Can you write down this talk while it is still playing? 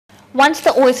Once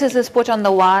the Oasis is put on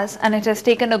the vase and it has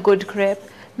taken a good grip,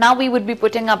 now we would be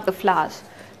putting up the flowers.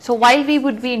 So while we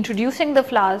would be introducing the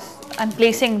flowers and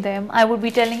placing them, I would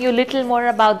be telling you a little more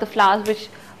about the flowers,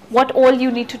 what all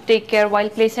you need to take care while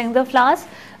placing the flowers,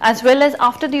 as well as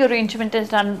after the arrangement is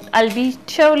done. I'll be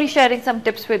surely sharing some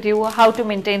tips with you how to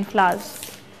maintain flowers.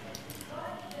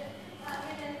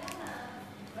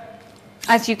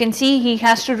 As you can see, he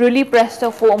has to really press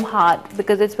the foam hard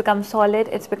because it's become solid,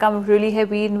 it's become really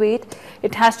heavy in weight.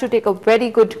 It has to take a very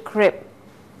good grip.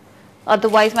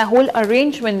 Otherwise, my whole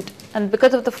arrangement, and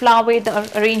because of the flower weight,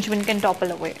 the arrangement can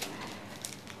topple away.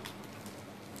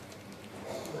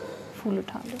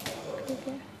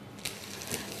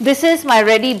 This is my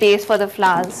ready base for the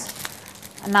flowers.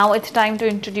 And now it's time to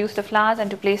introduce the flowers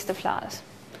and to place the flowers.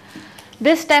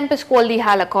 This stem is called the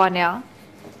halicornia.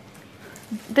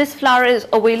 This flower is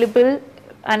available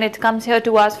and it comes here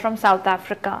to us from South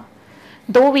Africa.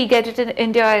 Though we get it in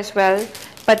India as well,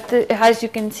 but as you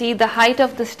can see, the height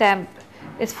of the stem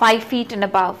is 5 feet and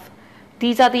above.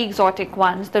 These are the exotic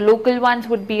ones. The local ones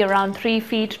would be around 3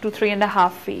 feet to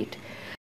 3.5 feet.